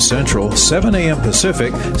 a.m. Central, 7 a.m.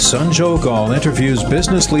 Pacific, Sanjog Gall interviews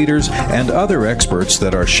business leaders and other experts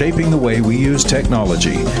that are shaping the way we use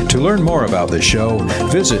technology. To learn more about the show,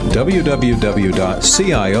 visit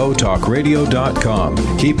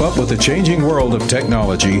www.ciotalkradio.com. Keep up with the changing world of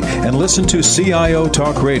technology and listen to CIO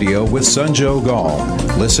Talk Radio with Sanjog Gall.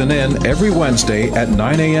 Listen in every Wednesday at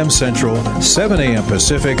 9 a.m. Central, 7 a.m.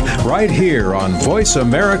 Pacific, right here on Voice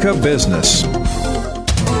America Business.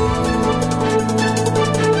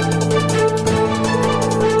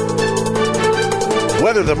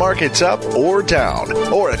 Whether the market's up or down,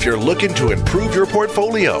 or if you're looking to improve your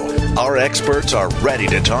portfolio, our experts are ready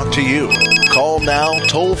to talk to you. Call now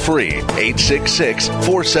toll free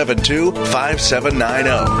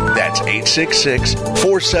 866-472-5790. That's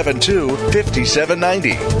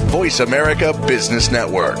 866-472-5790. Voice America Business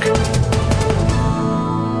Network.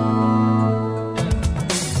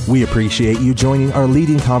 We appreciate you joining our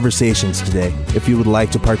leading conversations today. If you would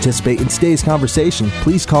like to participate in today's conversation,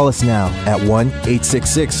 please call us now at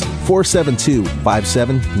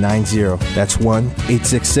 1-866-472-5790. That's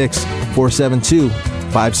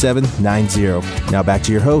 1-866-472-5790. Now back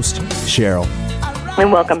to your host, Cheryl.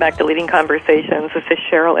 And welcome back to Leading Conversations. This is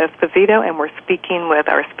Cheryl Esposito, and we're speaking with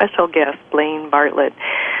our special guest, Blaine Bartlett.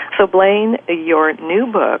 So, Blaine, your new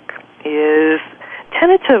book is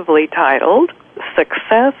tentatively titled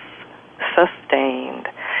Success Sustained.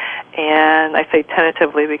 And I say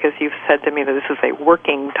tentatively because you've said to me that this is a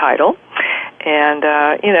working title. And,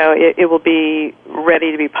 it will be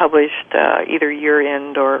ready to be published either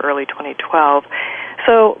year-end or early 2012.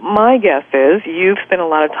 So my guess is you've spent a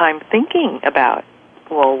lot of time thinking about,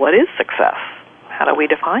 well, what is success? How do we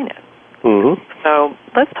define it? Mm-hmm. So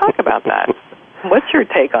let's talk about that. What's your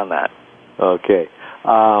take on that? Okay.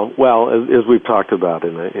 Well, as we've talked about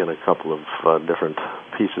in a couple of different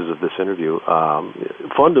pieces of this interview,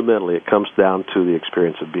 fundamentally it comes down to the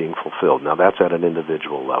experience of being fulfilled. Now, that's at an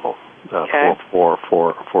individual level for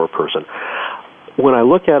a person. When I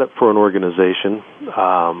look at it for an organization,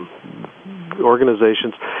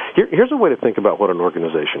 here's a way to think about what an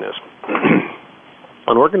organization is.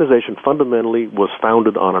 An organization fundamentally was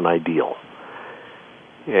founded on an ideal.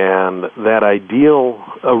 And that ideal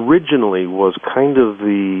originally was kind of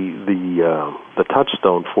the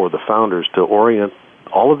touchstone for the founders to orient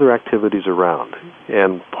all of their activities around.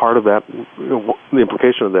 And part of that, the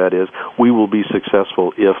implication of that is, we will be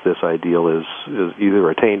successful if this ideal is either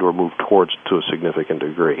attained or moved towards to a significant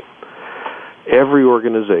degree. Every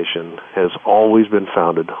organization has always been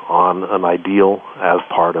founded on an ideal as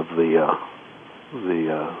part of the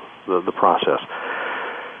process.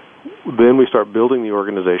 Then we start building the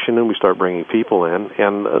organization and we start bringing people in.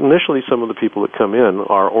 And initially, some of the people that come in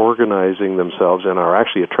are organizing themselves and are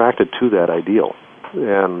actually attracted to that ideal.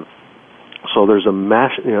 And so there's a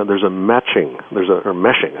meshing,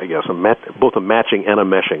 I guess, both a matching and a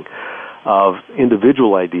meshing of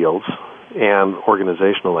individual ideals and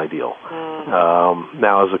organizational ideal.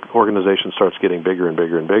 Now, as the organization starts getting bigger and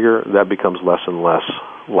bigger and bigger, that becomes less and less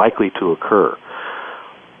likely to occur.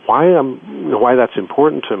 Why that's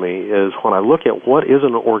important to me is when I look at what is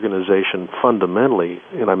an organization fundamentally,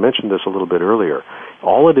 and I mentioned this a little bit earlier,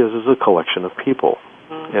 all it is a collection of people.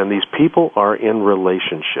 And these people are in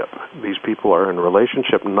relationship. These people are in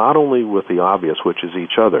relationship not only with the obvious, which is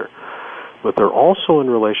each other, but they're also in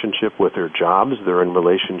relationship with their jobs. They're in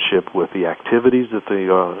relationship with the activities that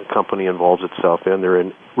the company involves itself in. They're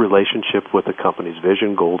in relationship with the company's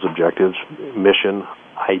vision, goals, objectives, mission,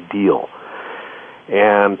 ideal.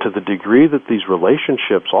 And to the degree that these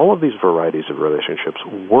relationships, all of these varieties of relationships,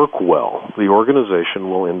 work well, the organization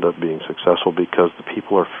will end up being successful because the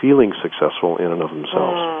people are feeling successful in and of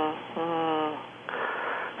themselves.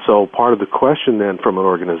 So part of the question then from an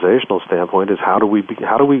organizational standpoint is how do we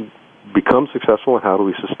become successful and how do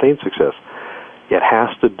we sustain success? It has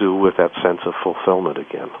to do with that sense of fulfillment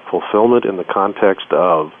again. Fulfillment in the context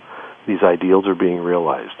of these ideals are being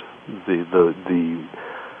realized. The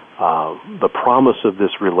promise of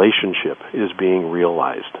this relationship is being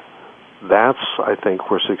realized. That's, I think,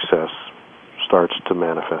 where success starts to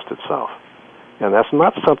manifest itself. And that's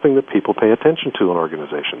not something that people pay attention to in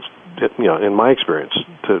organizations, in my experience,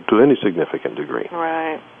 to any significant degree.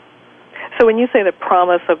 Right. So when you say the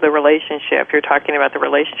promise of the relationship, you're talking about the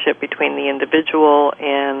relationship between the individual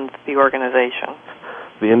and the organization.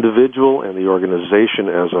 The individual and the organization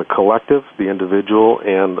as a collective, the individual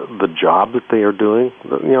and the job that they are doing.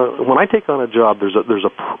 When I take on a job, there's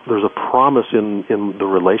a promise in the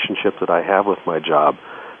relationship that I have with my job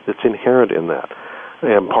that's inherent in that,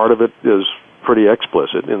 and part of it is pretty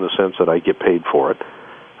explicit in the sense that I get paid for it.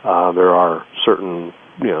 There are certain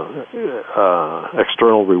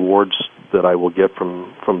external rewards that I will get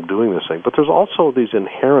from doing this thing. But there's also these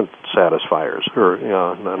inherent satisfiers, or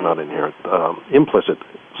not inherent, implicit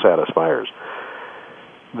satisfiers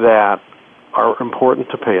that are important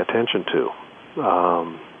to pay attention to.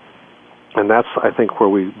 And that's, I think, where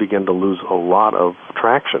we begin to lose a lot of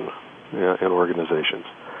traction in organizations.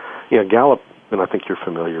 Gallup, and I think you're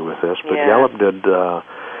familiar with this, but Gallup did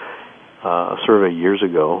a survey years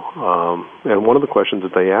ago, and one of the questions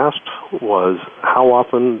that they asked was, how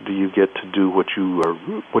often do you get to do what you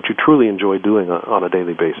truly enjoy doing on a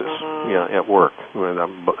daily basis, at work? I mean,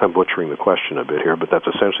 I'm butchering the question a bit here, but that's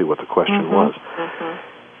essentially what the question was.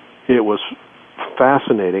 It was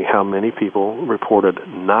fascinating how many people reported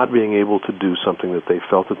not being able to do something that they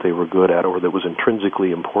felt that they were good at or that was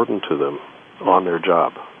intrinsically important to them on their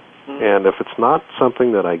job. And if it's not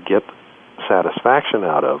something that I get satisfaction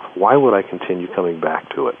out of, why would I continue coming back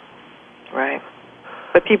to it? Right.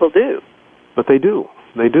 But people do. But they do.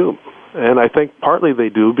 They do. And I think partly they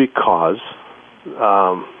do because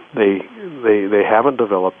they haven't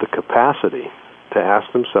developed the capacity to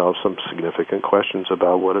ask themselves some significant questions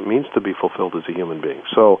about what it means to be fulfilled as a human being.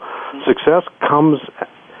 So success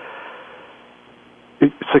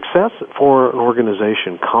for an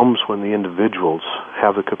organization comes when the individuals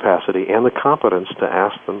have the capacity and the competence to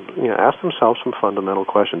ask themselves some fundamental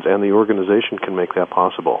questions, and the organization can make that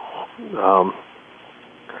possible.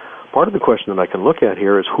 Part of the question that I can look at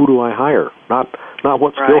here is, who do I hire? Not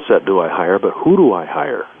what skill set do I hire, but who do I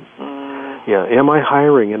hire? Am I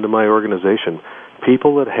hiring into my organization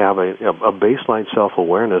people that have a baseline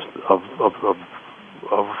self-awareness of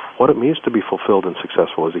what it means to be fulfilled and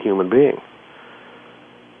successful as a human being?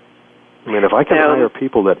 I mean, if I can hire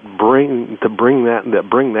people that bring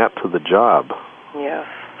that to the job,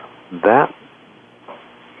 that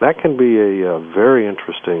can be a very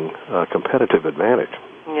interesting competitive advantage.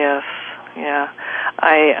 Yes, yeah.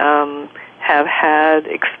 I have had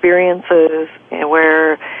experiences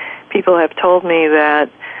where people have told me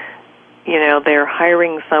that they're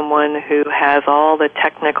hiring someone who has all the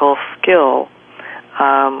technical skill,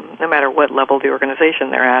 no matter what level the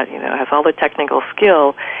organization they're at, has all the technical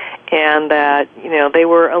skill, and that, they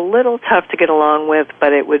were a little tough to get along with,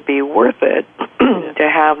 but it would be worth it to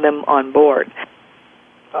have them on board.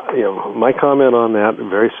 My comment on that,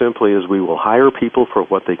 very simply, is we will hire people for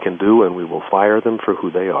what they can do, and we will fire them for who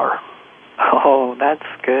they are. Oh, that's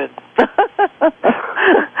good.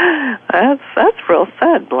 That's real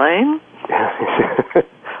sad, Blaine.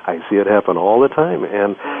 I see it happen all the time,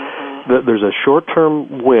 and there's a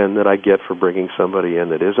short-term win that I get for bringing somebody in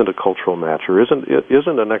that isn't a cultural match or isn't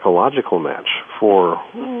an ecological match for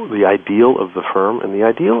the ideal of the firm, and the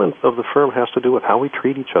ideal of the firm has to do with how we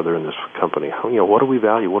treat each other in this company. What do we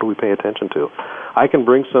value? What do we pay attention to? I can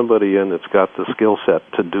bring somebody in that's got the skill set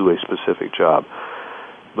to do a specific job,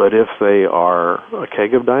 but if they are a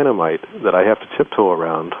keg of dynamite that I have to tiptoe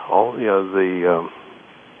around,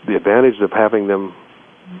 the advantage of having them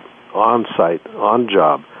on site, on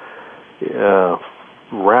job,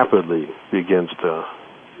 rapidly begins to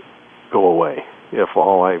go away if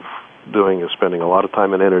all I'm doing is spending a lot of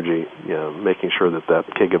time and energy making sure that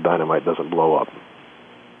keg of dynamite doesn't blow up.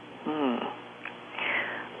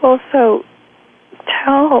 Well, so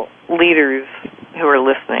tell leaders who are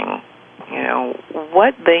listening,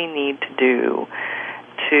 what they need to do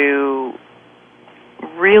to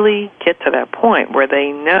really get to that point where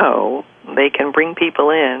they know they can bring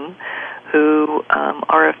people in who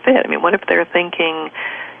are a fit? I mean, what if they're thinking,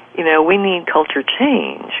 we need culture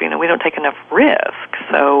change. We don't take enough risk,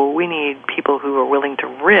 so we need people who are willing to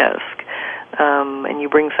risk. And you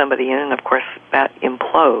bring somebody in, and of course that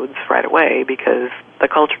implodes right away because the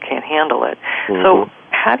culture can't handle it. Mm-hmm. So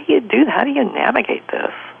how do you do that? How do you navigate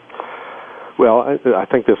this? Well, I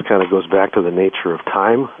think this kind of goes back to the nature of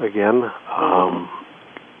time again.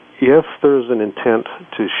 If there's an intent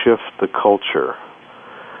to shift the culture,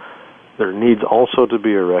 there needs also to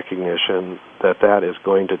be a recognition that is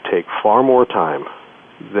going to take far more time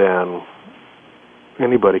than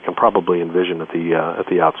anybody can probably envision at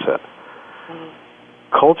the outset.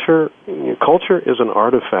 Culture is an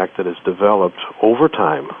artifact that is developed over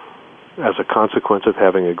time as a consequence of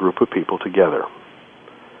having a group of people together.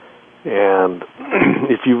 And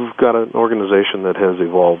if you've got an organization that has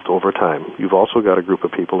evolved over time, you've also got a group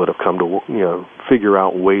of people that have come to figure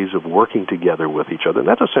out ways of working together with each other. And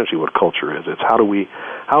that's essentially what culture is. It's how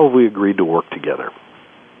have we agreed to work together.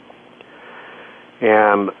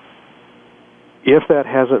 And if that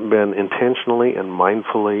hasn't been intentionally and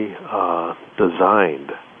mindfully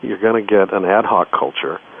designed, you're going to get an ad hoc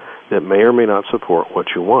culture that may or may not support what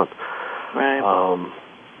you want. Right.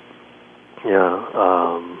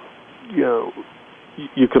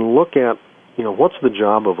 You can look at, what's the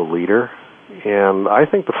job of a leader? And I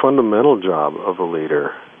think the fundamental job of a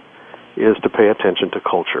leader is to pay attention to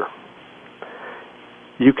culture.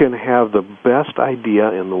 You can have the best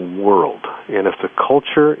idea in the world, and if the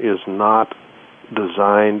culture is not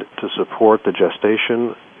designed to support the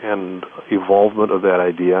gestation and evolvement of that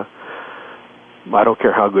idea, I don't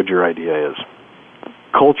care how good your idea is.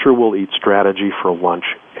 Culture will eat strategy for lunch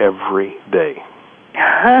every day.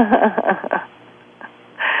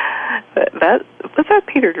 Was that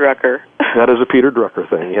Peter Drucker? That is a Peter Drucker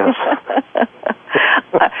thing, yes.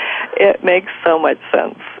 It makes so much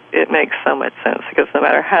sense. It makes so much sense because no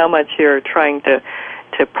matter how much you're trying to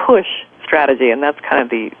push strategy, and that's kind of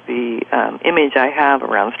the image I have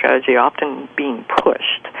around strategy, often being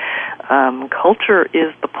pushed. Culture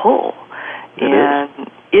is the pull. And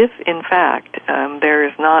if, in fact, there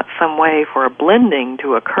is not some way for a blending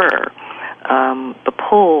to occur, the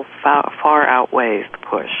pull far outweighs the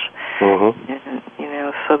push. Mm-hmm. And,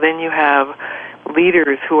 so then you have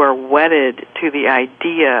leaders who are wedded to the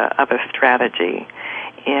idea of a strategy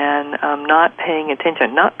and not paying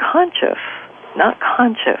attention, not conscious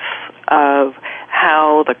of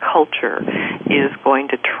how the culture is going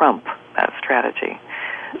to trump that strategy.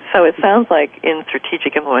 So it sounds like in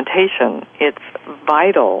strategic implementation, it's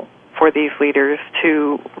vital for these leaders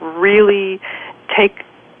to really take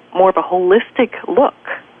more of a holistic look.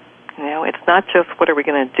 It's not just what are we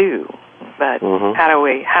going to do, but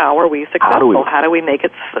how are we successful? How do we make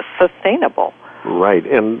it sustainable? Right,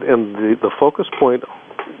 and the focus point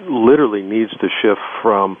literally needs to shift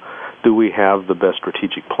from do we have the best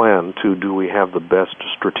strategic plan to do we have the best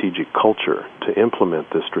strategic culture to implement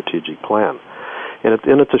this strategic plan. And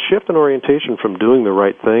it's a shift in orientation from doing the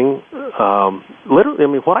right thing.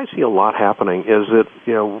 Literally, what I see a lot happening is that,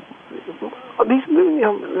 these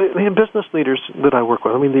business leaders that I work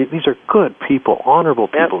with, these are good people, honorable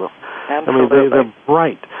people. Yep, absolutely. They're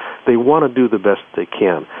bright. They want to do the best they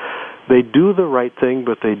can. They do the right thing,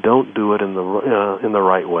 but they don't do it in the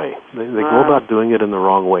right way. They go about doing it in the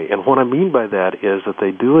wrong way. And what I mean by that is that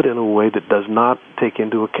they do it in a way that does not take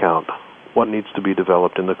into account what needs to be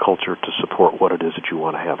developed in the culture to support what it is that you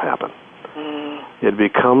want to have happen. It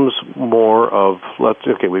becomes more of,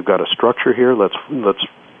 we've got a structure here, let's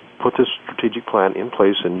put this strategic plan in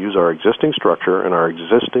place and use our existing structure and our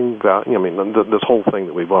existing this whole thing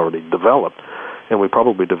that we've already developed, and we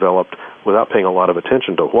probably developed without paying a lot of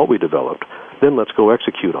attention to what we developed, then let's go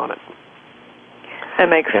execute on it. That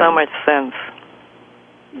makes so much sense.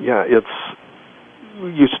 Yeah,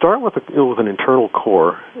 you start with an internal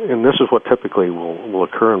core, and this is what typically will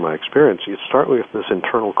occur in my experience. You start with this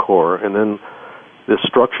internal core, and then this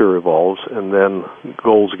structure evolves, and then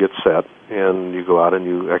goals get set, and you go out and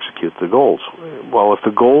you execute the goals. Well, if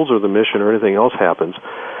the goals or the mission or anything else happens,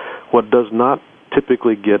 what does not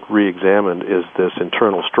typically get re-examined is this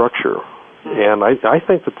internal structure. And I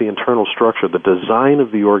think that the internal structure, the design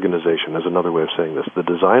of the organization, is another way of saying this. The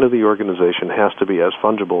design of the organization has to be as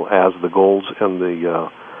fungible as the goals and the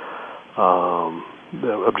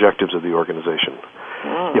objectives of the organization.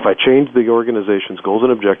 If I change the organization's goals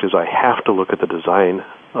and objectives, I have to look at the design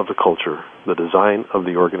of the culture, the design of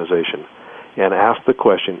the organization, and ask the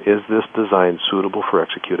question, is this design suitable for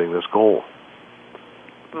executing this goal?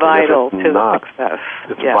 vital to the success.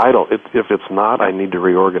 It's vital. If it's not, I need to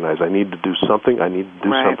reorganize. I need to do something. I need to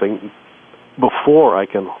do something before I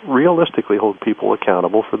can realistically hold people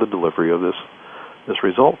accountable for the delivery of this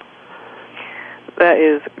result. That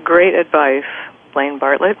is great advice, Blaine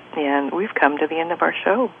Bartlett, and we've come to the end of our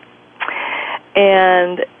show.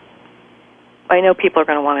 And I know people are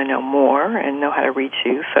going to want to know more and know how to reach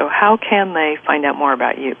you, so how can they find out more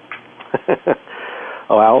about you?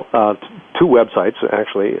 Two websites,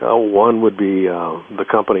 actually. One would be the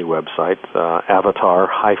company website,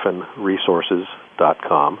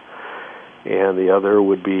 avatar-resources.com, and the other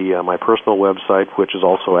would be my personal website, which is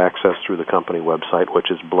also accessed through the company website, which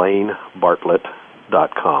is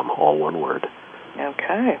blainebartlett.com, all one word.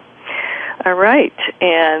 Okay. All right.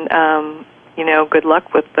 And, good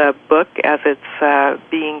luck with the book as it's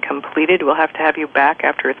being completed. We'll have to have you back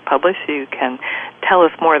after it's published so you can tell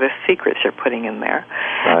us more of the secrets you're putting in there.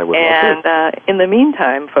 I would love to. In the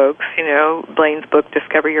meantime, folks, Blaine's book,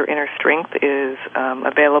 Discover Your Inner Strength, is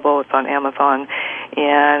available. It's on Amazon,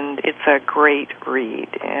 and it's a great read.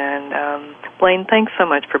 And, Blaine, thanks so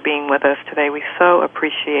much for being with us today. We so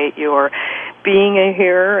appreciate your being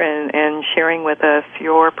here and sharing with us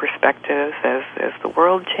your perspectives as the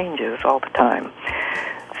world changes all the time.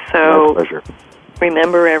 So, my pleasure.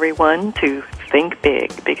 Remember, everyone, to think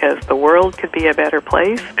big, because the world could be a better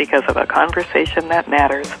place because of a conversation that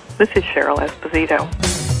matters. This is Cheryl Esposito.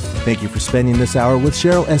 Thank you for spending this hour with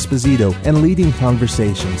Cheryl Esposito and Leading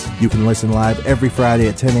Conversations. You can listen live every Friday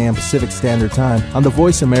at 10 a.m. Pacific Standard Time on the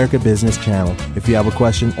Voice America Business Channel. If you have a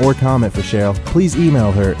question or comment for Cheryl, please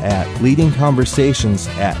email her at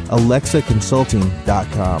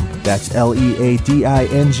leadingconversations@alexaconsulting.com. That's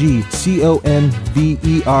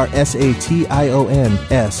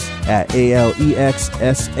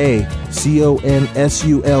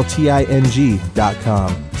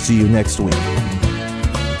See you next week.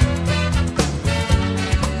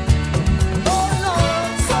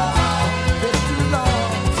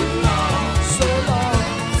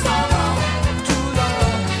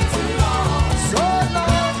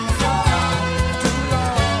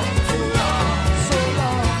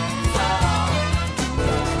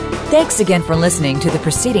 Thanks again for listening to the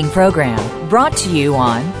preceding program, brought to you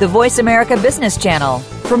on the Voice America Business Channel.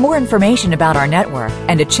 For more information about our network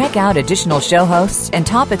and to check out additional show hosts and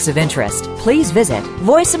topics of interest, please visit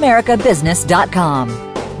voiceamericabusiness.com.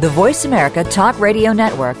 The Voice America Talk Radio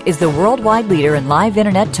Network is the worldwide leader in live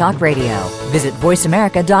Internet talk radio. Visit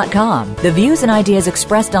voiceamerica.com. The views and ideas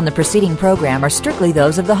expressed on the preceding program are strictly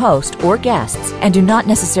those of the host or guests and do not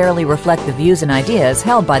necessarily reflect the views and ideas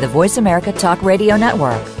held by the Voice America Talk Radio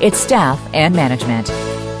Network, its staff, and management.